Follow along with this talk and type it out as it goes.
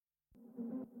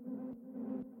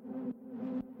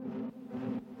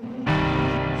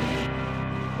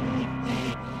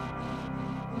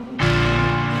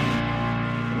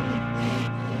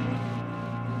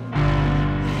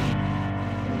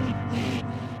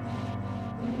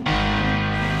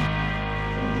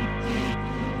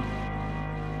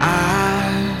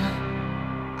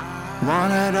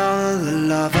Wanted all of the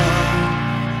lover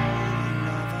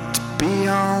to be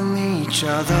on each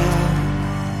other.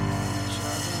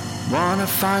 Wanna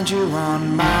find you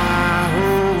on my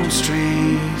home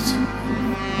street.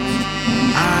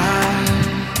 I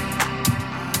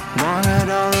wanted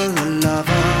all of the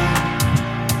lover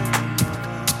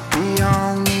to be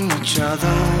on each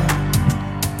other.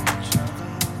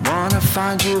 Wanna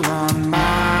find you on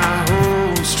my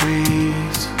home street.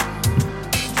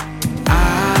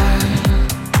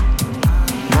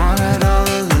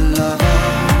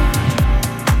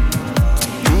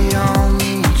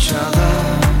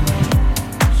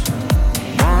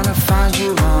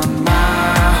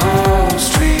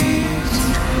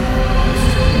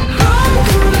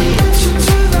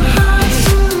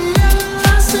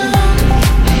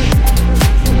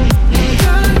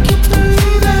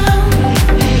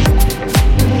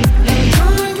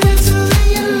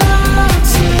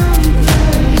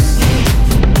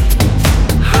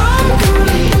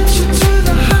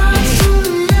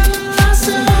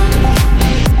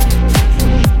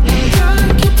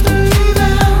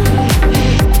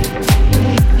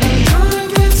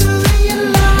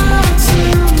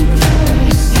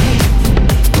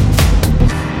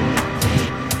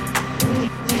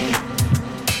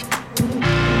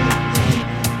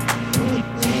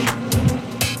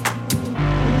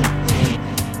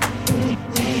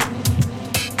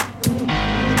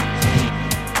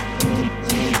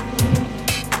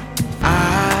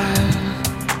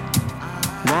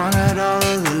 Wanted all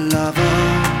of the lover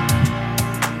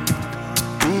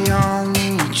to be on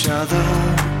each other.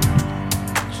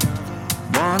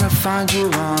 Wanna find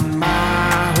you on my